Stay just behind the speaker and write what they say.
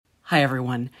Hi,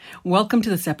 everyone. Welcome to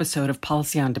this episode of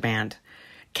Policy on Demand.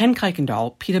 Ken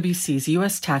Kuykendall, PwC's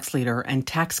U.S. tax leader and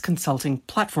tax consulting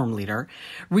platform leader,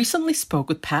 recently spoke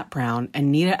with Pat Brown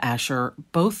and Nita Asher,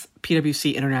 both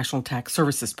PwC International Tax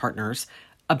Services partners,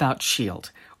 about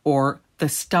SHIELD, or the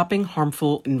Stopping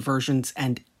Harmful Inversions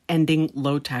and Ending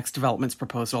Low Tax Developments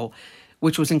proposal,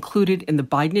 which was included in the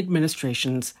Biden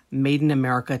administration's Made in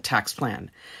America tax plan.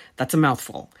 That's a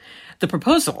mouthful. The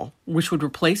proposal, which would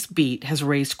replace BEAT, has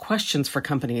raised questions for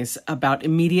companies about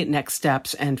immediate next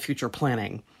steps and future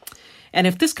planning. And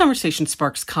if this conversation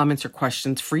sparks comments or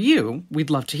questions for you,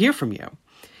 we'd love to hear from you.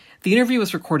 The interview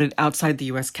was recorded outside the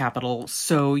U.S. Capitol,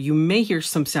 so you may hear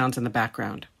some sounds in the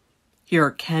background. Here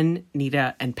are Ken,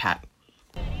 Nita, and Pat.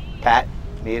 Pat,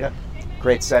 Nita,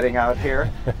 great setting out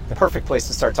here. Perfect place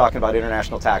to start talking about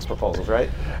international tax proposals, right?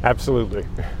 Absolutely.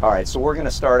 All right, so we're going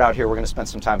to start out here. We're going to spend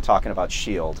some time talking about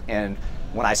SHIELD. And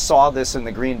when I saw this in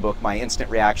the Green Book, my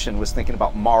instant reaction was thinking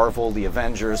about Marvel, the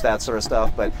Avengers, that sort of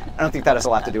stuff. But I don't think that has a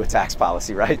lot to do with tax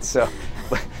policy, right? So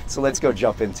let's go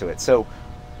jump into it. So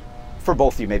for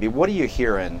both of you, maybe, what are you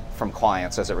hearing from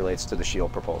clients as it relates to the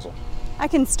SHIELD proposal? I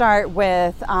can start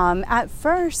with, at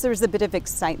first there was a bit of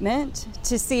excitement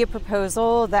to see a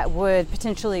proposal that would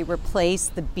potentially replace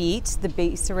the BEAT, the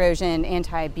base erosion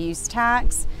anti-abuse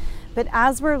tax. But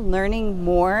as we're learning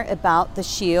more about the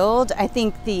SHIELD, I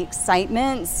think the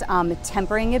excitement's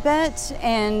tempering a bit,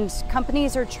 and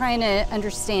companies are trying to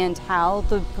understand how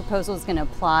the proposal is going to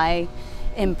apply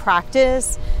in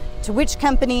practice. To which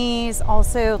companies,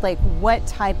 also like what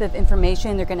type of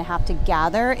information they're going to have to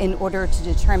gather in order to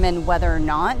determine whether or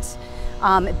not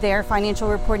their financial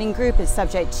reporting group is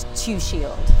subject to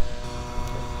SHIELD.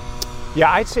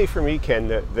 Yeah, I'd say for me, Ken,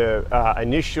 the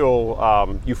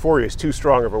initial euphoria is too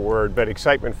strong of a word, but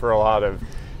excitement for a lot of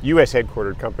U.S.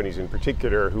 headquartered companies in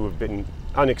particular who have been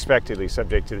unexpectedly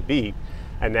subject to the BEAT,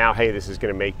 and now, hey, this is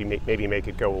going to maybe make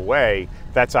it go away.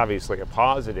 That's obviously a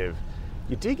positive.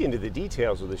 You dig into the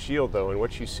details of the SHIELD, though, and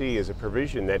what you see is a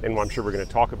provision that, and I'm sure we're going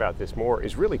to talk about this more,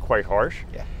 is really quite harsh.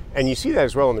 Yeah. And you see that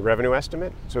as well in the revenue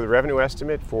estimate. So the revenue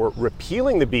estimate for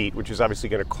repealing the BEAT, which is obviously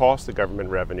going to cost the government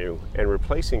revenue, and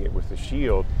replacing it with the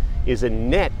SHIELD, is a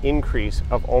net increase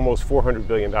of almost $400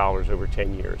 billion over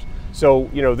 10 years. So,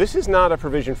 this is not a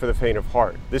provision for the faint of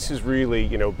heart. This is really,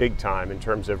 big time in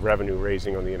terms of revenue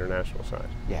raising on the international side.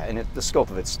 Yeah, and the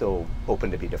scope of it's still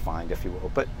open to be defined, if you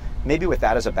will. But maybe with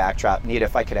that as a backdrop, Nita,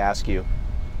 if I could ask you,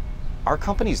 are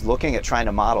companies looking at trying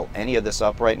to model any of this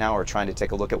up right now, or trying to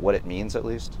take a look at what it means at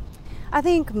least? I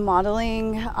think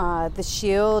modeling the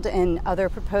SHIELD and other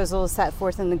proposals set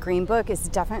forth in the Green Book is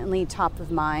definitely top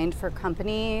of mind for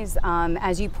companies.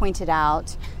 As you pointed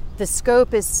out, the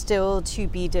scope is still to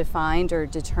be defined or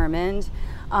determined.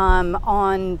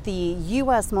 On the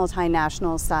U.S.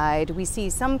 multinational side, we see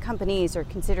some companies are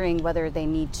considering whether they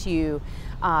need to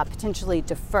potentially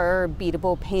defer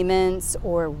beatable payments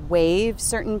or waive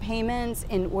certain payments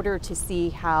in order to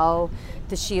see how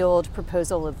the SHIELD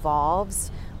proposal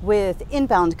evolves. With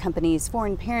inbound companies,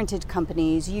 foreign parented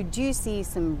companies, you do see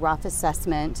some rough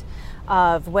assessment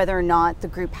of whether or not the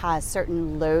group has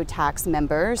certain low tax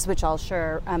members, which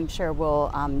I'm sure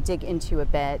we'll dig into a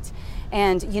bit.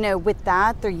 And, with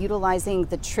that, they're utilizing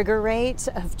the trigger rate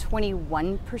of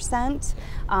 21%,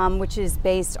 which is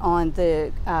based on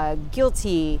the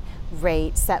GILTI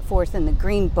rate set forth in the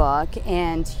Green Book.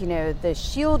 And, the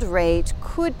SHIELD rate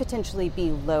could potentially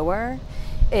be lower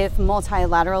if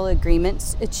multilateral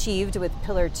agreements achieved with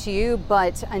Pillar 2,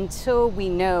 but until we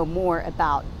know more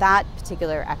about that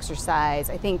particular exercise,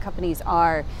 I think companies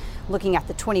are looking at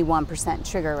the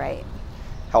 21% trigger rate.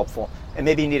 Helpful. And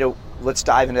maybe, Nita, let's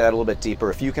dive into that a little bit deeper.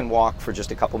 If you can walk for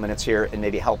just a couple minutes here and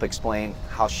maybe help explain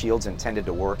how SHIELD's intended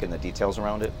to work and the details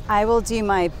around it. I will do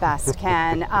my best,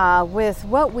 Ken. With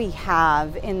what we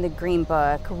have in the Green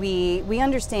Book, we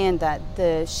understand that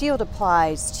the SHIELD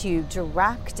applies to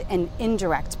direct and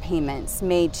indirect payments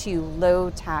made to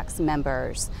low tax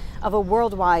members of a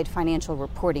worldwide financial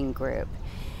reporting group.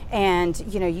 And,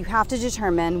 you have to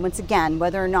determine, once again,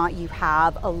 whether or not you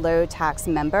have a low tax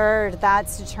member.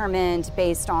 That's determined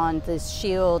based on the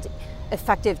SHIELD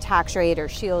effective tax rate or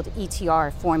SHIELD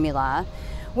ETR formula,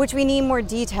 which we need more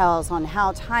details on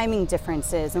how timing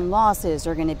differences and losses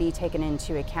are going to be taken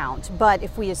into account. But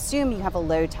if we assume you have a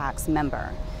low tax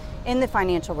member in the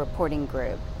financial reporting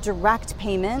group, direct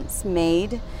payments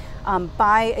made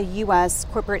by a U.S.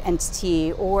 corporate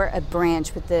entity or a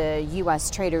branch with the U.S.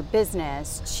 trade or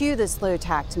business to this low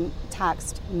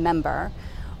taxed member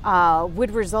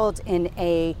would result in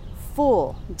a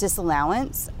full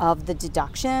disallowance of the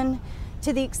deduction.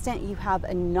 To the extent you have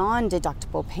a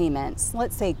non-deductible payments,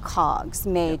 let's say COGS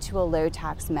made to a low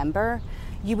tax member,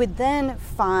 you would then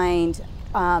find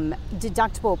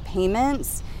deductible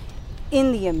payments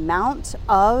in the amount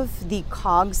of the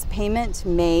COGS payment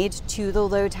made to the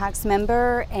low tax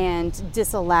member and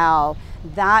disallow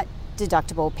that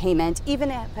deductible payment, even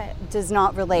if it does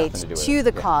not relate to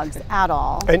the COGS at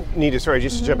all. And Nita, sorry,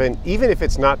 just to jump in, even if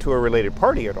it's not to a related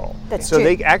party at all. That's so true.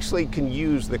 They actually can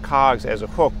use the COGS as a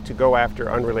hook to go after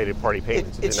unrelated party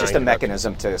payments. It's just a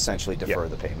mechanism to essentially defer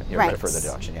the payment, Right. defer the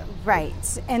deduction, yeah.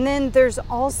 Right. And then there's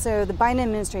also, the Biden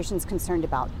administration is concerned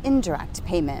about indirect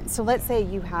payments. So let's say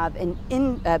you have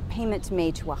a payment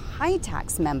made to a high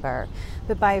tax member,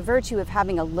 but by virtue of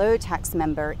having a low tax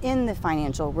member in the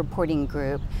financial reporting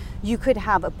group, you could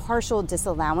have a partial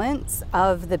disallowance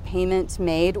of the payment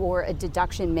made or a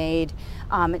deduction made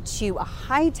to a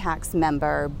high tax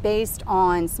member based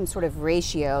on some sort of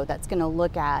ratio that's going to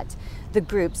look at the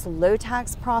group's low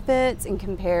tax profits and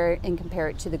compare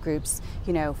it to the group's,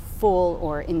 full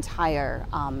or entire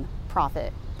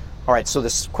profit. All right, so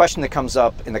this question that comes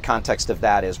up in the context of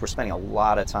that is we're spending a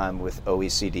lot of time with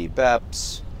OECD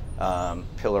BEPS,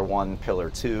 Pillar 1,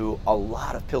 Pillar 2. A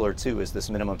lot of Pillar 2 is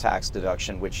this minimum tax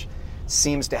deduction, which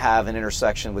seems to have an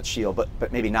intersection with SHIELD,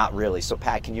 but maybe not really. So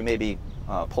Pat, can you maybe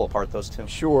pull apart those two?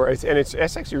 Sure, it's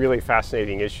actually a really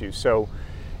fascinating issue. So,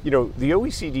 the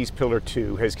OECD's Pillar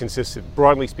 2 has consisted,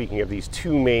 broadly speaking, of these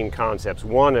two main concepts.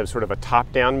 One of sort of a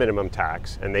top-down minimum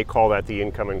tax, and they call that the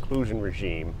income inclusion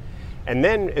regime. And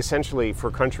then essentially for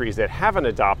countries that haven't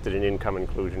adopted an income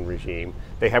inclusion regime,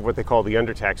 they have what they call the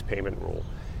undertax payment rule.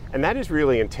 And that is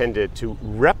really intended to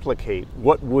replicate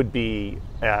what would be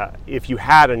if you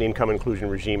had an income inclusion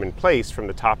regime in place from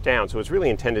the top down. So it's really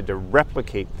intended to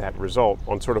replicate that result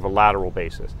on sort of a lateral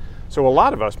basis. So a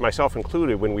lot of us, myself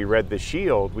included, when we read the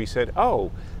SHIELD, we said, oh,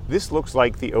 this looks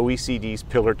like the OECD's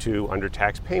Pillar 2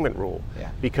 undertax payment rule,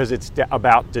 because it's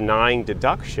about denying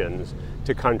deductions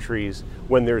to countries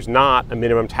when there's not a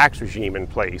minimum tax regime in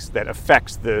place that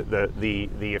affects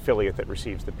the affiliate that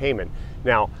receives the payment.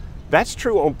 Now, that's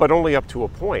true, but only up to a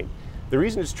point. The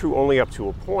reason it's true only up to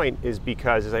a point is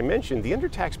because, as I mentioned, the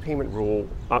undertax payment rule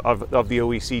of the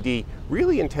OECD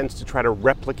really intends to try to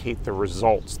replicate the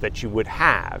results that you would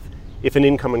have if an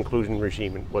income inclusion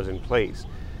regime was in place.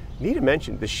 Nita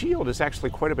mentioned the SHIELD is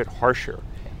actually quite a bit harsher.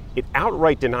 It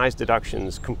outright denies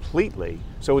deductions completely,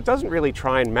 so it doesn't really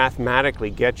try and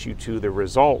mathematically get you to the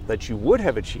result that you would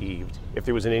have achieved if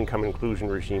there was an income inclusion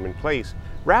regime in place.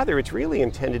 Rather, it's really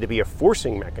intended to be a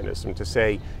forcing mechanism to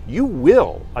say, you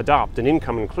will adopt an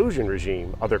income inclusion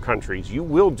regime, other countries, you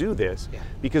will do this,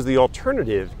 because the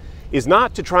alternative is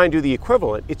not to try and do the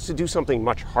equivalent, it's to do something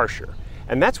much harsher.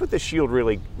 And that's what the SHIELD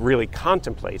really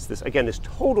contemplates, this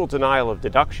total denial of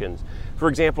deductions. For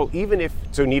example, even if,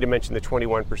 so Nita mentioned the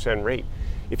 21% rate,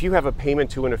 if you have a payment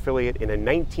to an affiliate in a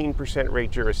 19%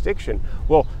 rate jurisdiction,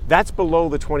 well, that's below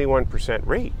the 21%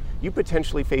 rate. You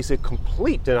potentially face a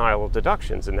complete denial of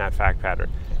deductions in that fact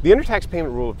pattern. The undertax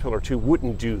payment rule of Pillar 2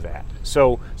 wouldn't do that.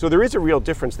 So there is a real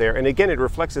difference there. And again, it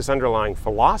reflects this underlying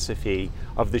philosophy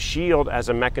of the SHIELD as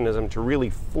a mechanism to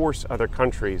really force other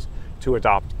countries to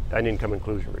adopt an income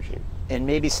inclusion regime. And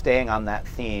maybe staying on that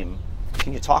theme,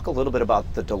 can you talk a little bit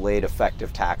about the delayed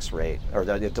effective tax rate, or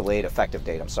the delayed effective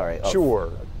date,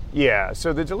 Sure. Yeah,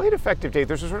 so the delayed effective date,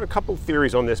 there's a sort of couple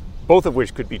theories on this, both of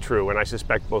which could be true, and I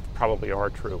suspect both probably are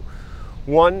true.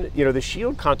 One, the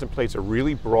SHIELD contemplates a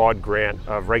really broad grant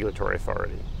of regulatory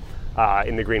authority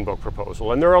in the Green Book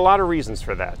proposal, and there are a lot of reasons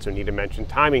for that. So Nita mentioned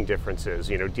timing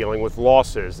differences, dealing with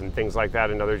losses and things like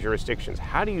that in other jurisdictions.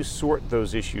 How do you sort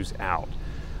those issues out?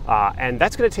 And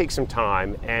that's going to take some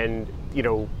time, and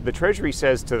the Treasury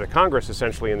says to the Congress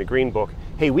essentially in the Green Book,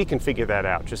 hey, we can figure that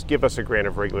out. Just give us a grant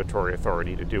of regulatory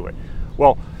authority to do it.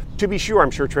 Well, to be sure, I'm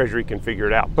sure Treasury can figure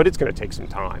it out, but it's going to take some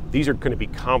time. These are going to be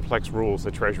complex rules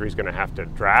that Treasury is going to have to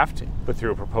draft, put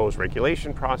through a proposed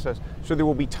regulation process, so there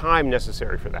will be time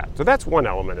necessary for that. So that's one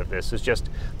element of this, is just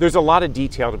there's a lot of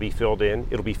detail to be filled in.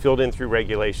 It'll be filled in through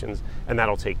regulations, and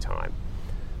that'll take time.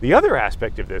 The other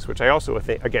aspect of this, which I also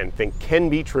think can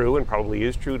be true and probably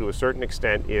is true to a certain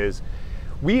extent, is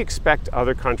we expect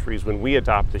other countries, when we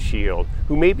adopt the SHIELD,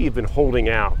 who maybe have been holding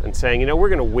out and saying, we're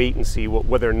going to wait and see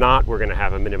whether or not we're going to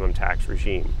have a minimum tax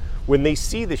regime. When they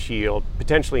see the SHIELD,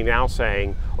 potentially now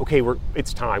saying, okay,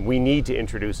 it's time, we need to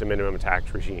introduce a minimum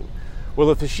tax regime. Well,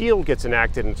 if the SHIELD gets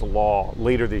enacted into law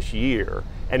later this year,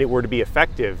 and it were to be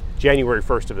effective January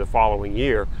 1st of the following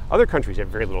year, other countries have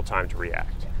very little time to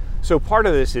react. So part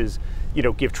of this is,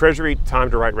 give Treasury time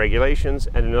to write regulations,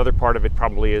 and another part of it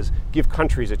probably is give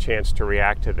countries a chance to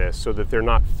react to this so that they're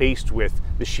not faced with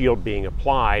the SHIELD being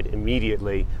applied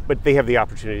immediately, but they have the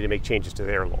opportunity to make changes to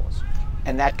their laws.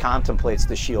 And that contemplates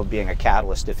the shield being a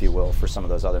catalyst, if you will, for some of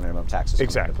those other minimum taxes.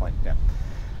 Exactly. Yeah.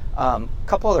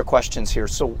 Couple other questions here.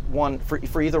 So one,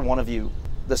 for either one of you,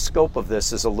 the scope of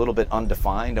this is a little bit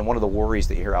undefined, and one of the worries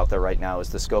that you hear out there right now is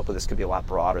the scope of this could be a lot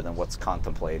broader than what's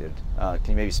contemplated. Can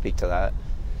you maybe speak to that?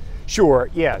 Sure,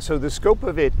 yeah. So the scope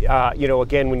of it,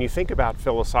 again, when you think about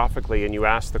philosophically and you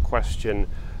ask the question,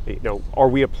 are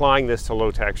we applying this to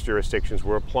low tax jurisdictions?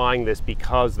 We're applying this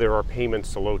because there are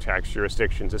payments to low tax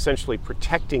jurisdictions, essentially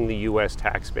protecting the U.S.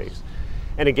 tax base.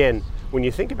 And again, when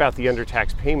you think about the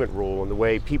undertax payment rule and the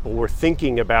way people were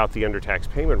thinking about the undertax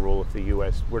payment rule if the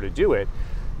U.S. were to do it,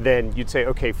 then you'd say,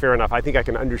 okay, fair enough. I think I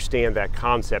can understand that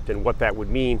concept and what that would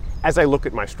mean as I look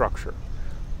at my structure.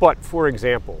 But for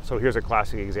example, so here's a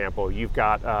classic example. You've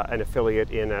got an affiliate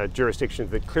in a jurisdiction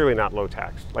that's clearly not low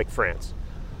tax, like France.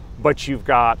 But you've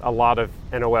got a lot of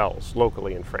NOLs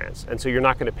locally in France. And so you're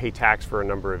not going to pay tax for a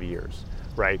number of years,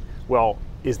 right? Well,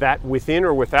 is that within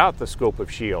or without the scope of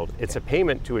SHIELD? It's a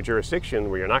payment to a jurisdiction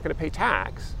where you're not going to pay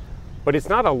tax, but it's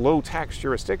not a low tax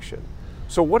jurisdiction.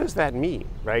 So what does that mean,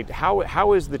 right?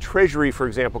 How is the Treasury, for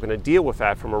example, going to deal with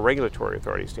that from a regulatory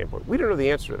authority standpoint? We don't know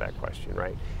the answer to that question,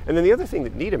 right? And then the other thing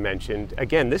that Nita mentioned,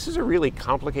 again, this is a really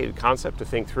complicated concept to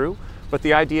think through, but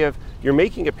the idea of you're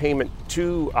making a payment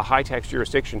to a high tax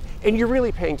jurisdiction and you're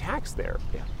really paying tax there,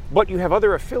 but you have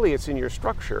other affiliates in your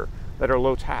structure that are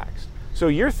low tax. So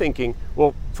you're thinking,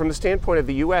 well, from the standpoint of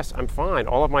the U.S., I'm fine.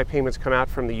 All of my payments come out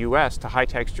from the U.S. to high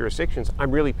tax jurisdictions.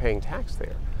 I'm really paying tax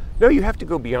there. No, you have to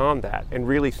go beyond that and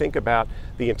really think about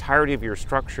the entirety of your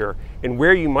structure and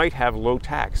where you might have low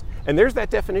tax. And there's that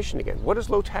definition again. What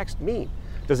does low tax mean?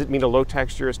 Does it mean a low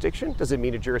tax jurisdiction? Does it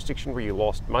mean a jurisdiction where you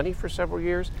lost money for several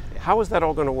years? How is that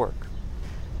all going to work?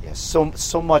 Yeah,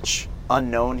 so much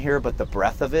unknown here, but the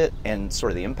breadth of it and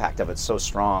sort of the impact of it's so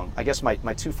strong. I guess my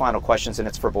two final questions, and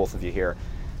it's for both of you here.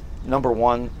 Number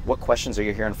one, what questions are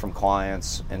you hearing from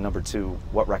clients? And number two,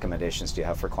 what recommendations do you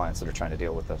have for clients that are trying to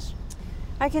deal with this?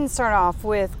 I can start off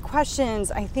with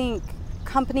questions. I think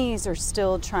companies are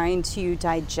still trying to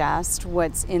digest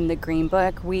what's in the Green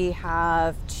Book. We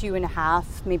have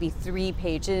 2.5, maybe 3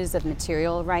 pages of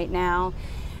material right now,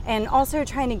 and also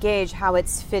trying to gauge how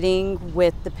it's fitting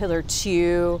with the Pillar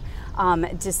 2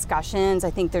 discussions.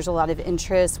 I think there's a lot of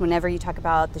interest. Whenever you talk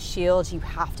about the SHIELD, you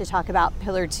have to talk about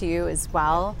Pillar 2 as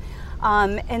well.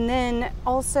 And then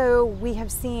also we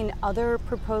have seen other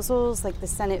proposals like the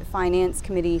Senate Finance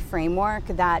Committee framework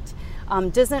that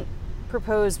doesn't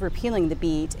propose repealing the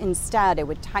BEAT. Instead, it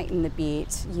would tighten the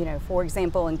BEAT, for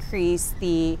example, increase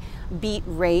the BEAT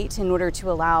rate in order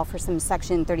to allow for some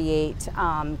Section 38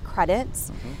 credits.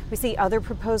 We see other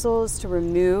proposals to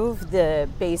remove the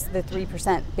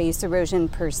 3% base erosion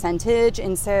percentage.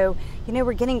 And so,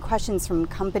 we're getting questions from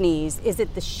companies. Is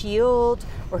it the SHIELD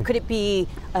or could it be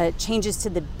changes to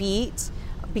the BEAT?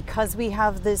 Because we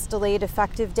have this delayed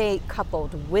effective date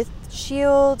coupled with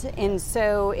SHIELD, and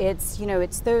so it's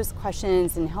those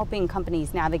questions and helping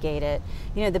companies navigate it.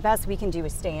 The best we can do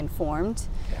is stay informed,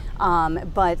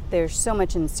 but there's so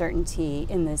much uncertainty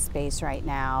in this space right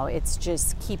now. It's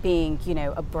just keeping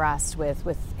abreast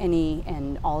with any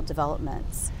and all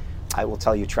developments. I will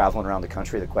tell you, traveling around the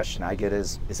country, the question I get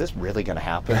is this really going to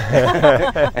happen?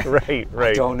 Right.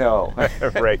 I don't know.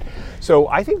 Right. So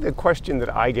I think the question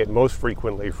that I get most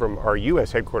frequently from our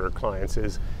U.S. headquartered clients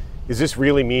is this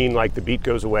really mean like the BEAT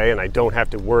goes away and I don't have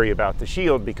to worry about the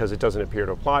SHIELD because it doesn't appear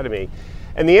to apply to me?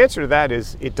 And the answer to that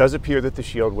is it does appear that the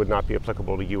SHIELD would not be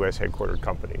applicable to U.S. headquartered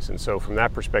companies. And so from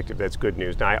that perspective, that's good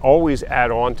news. Now, I always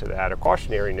add on to that a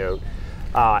cautionary note.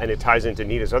 And it ties into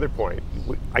Nita's other point.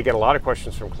 I get a lot of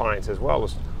questions from clients as well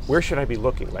as where should I be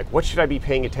looking? Like what should I be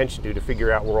paying attention to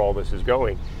figure out where all this is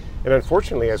going? And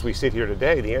unfortunately, as we sit here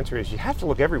today, the answer is you have to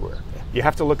look everywhere. You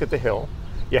have to look at the Hill.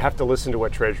 You have to listen to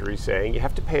what Treasury is saying. You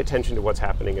have to pay attention to what's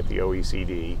happening at the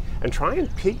OECD and try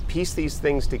and piece these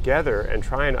things together and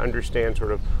try and understand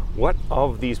sort of what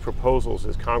of these proposals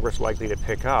is Congress likely to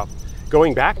pick up.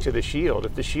 Going back to the SHIELD,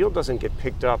 if the SHIELD doesn't get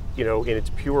picked up, in its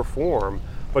pure form,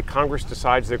 but Congress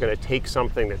decides they're going to take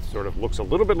something that sort of looks a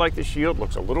little bit like the SHIELD,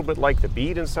 looks a little bit like the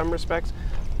BEAT in some respects,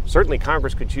 certainly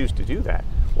Congress could choose to do that.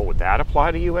 Well, would that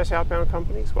apply to U.S. outbound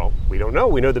companies? Well, we don't know.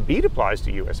 We know the BEAT applies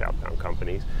to U.S. outbound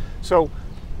companies. So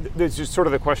there's just sort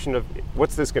of the question of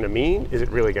what's this going to mean? Is it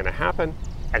really going to happen?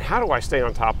 And how do I stay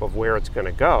on top of where it's going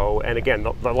to go? And again,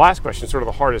 the last question is sort of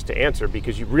the hardest to answer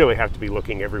because you really have to be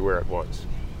looking everywhere at once.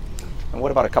 And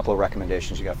what about a couple of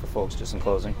recommendations you got for folks just in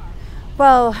closing?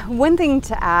 Well, one thing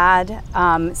to add,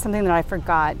 something that I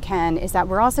forgot, Ken, is that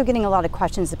we're also getting a lot of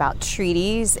questions about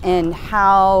treaties and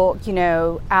how,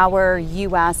 our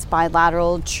U.S.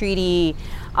 bilateral treaty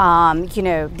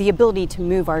The ability to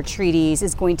move our treaties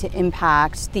is going to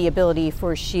impact the ability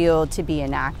for SHIELD to be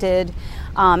enacted,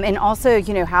 and also,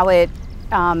 how it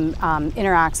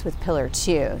interacts with Pillar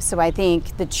 2. So I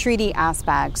think the treaty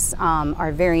aspects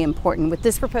are very important with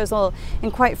this proposal,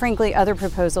 and quite frankly, other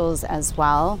proposals as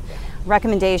well.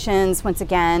 Recommendations, once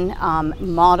again,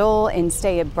 model and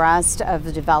stay abreast of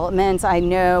the developments. I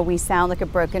know we sound like a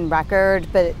broken record,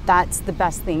 but that's the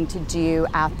best thing to do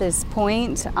at this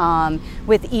point.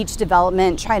 With each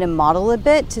development, try to model a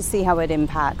bit to see how it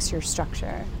impacts your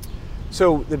structure.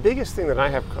 So the biggest thing that I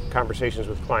have conversations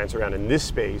with clients around in this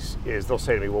space is they'll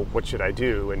say to me, well, what should I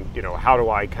do? And how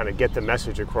do I kind of get the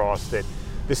message across that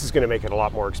this is going to make it a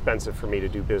lot more expensive for me to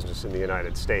do business in the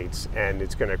United States, and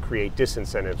it's going to create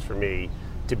disincentives for me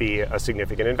to be a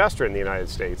significant investor in the United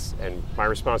States? And my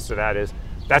response to that is,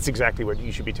 that's exactly what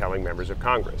you should be telling members of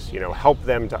Congress. Help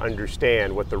them to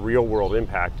understand what the real world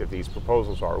impact of these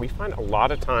proposals are. We find a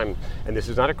lot of time, and this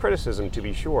is not a criticism to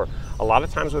be sure, a lot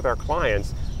of times with our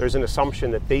clients, there's an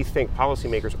assumption that they think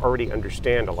policymakers already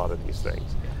understand a lot of these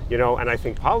things. And I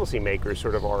think policymakers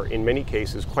sort of are, in many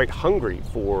cases, quite hungry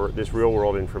for this real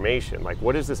world information. Like,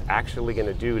 what is this actually going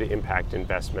to do to impact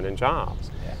investment and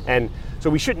jobs? Yeah. And so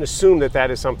we shouldn't assume that that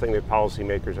is something that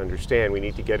policymakers understand. We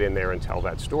need to get in there and tell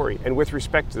that story. And with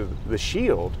respect to the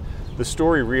SHIELD, the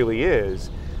story really is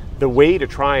the way to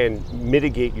try and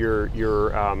mitigate your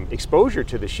exposure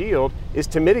to the SHIELD is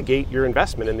to mitigate your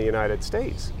investment in the United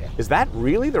States. Yeah. Is that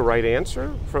really the right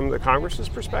answer from the Congress's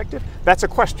perspective? That's a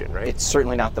question, right? It's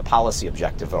certainly not the policy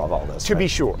objective of all this. To be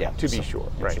sure. Yeah. To be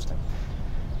sure. Right.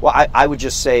 Well, I would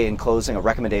just say in closing, a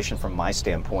recommendation from my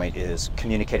standpoint is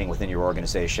communicating within your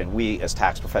organization. We as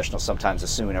tax professionals sometimes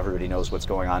assume everybody knows what's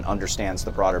going on, understands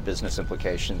the broader business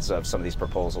implications of some of these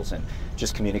proposals, and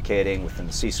just communicating within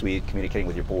the C-suite, communicating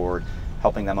with your board,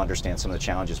 helping them understand some of the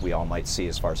challenges we all might see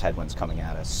as far as headwinds coming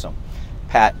at us. So,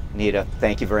 Pat, Nita,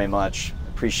 thank you very much.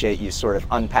 Appreciate you sort of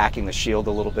unpacking the SHIELD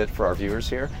a little bit for our viewers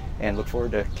here, and look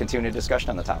forward to continuing a discussion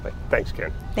on the topic. Thanks,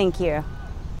 Ken. Thank you.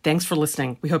 Thanks for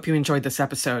listening. We hope you enjoyed this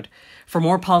episode. For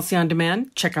more Policy on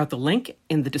Demand, check out the link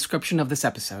in the description of this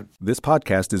episode. This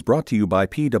podcast is brought to you by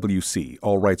PwC,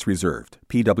 all rights reserved.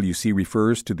 PwC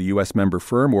refers to the U.S. member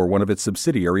firm or one of its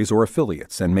subsidiaries or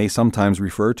affiliates and may sometimes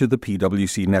refer to the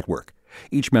PwC network.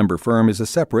 Each member firm is a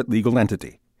separate legal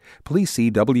entity. Please see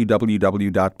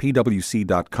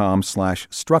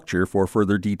www.pwc.com/structure for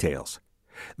further details.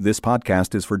 This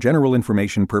podcast is for general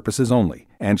information purposes only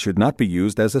and should not be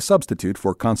used as a substitute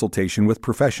for consultation with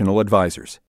professional advisors.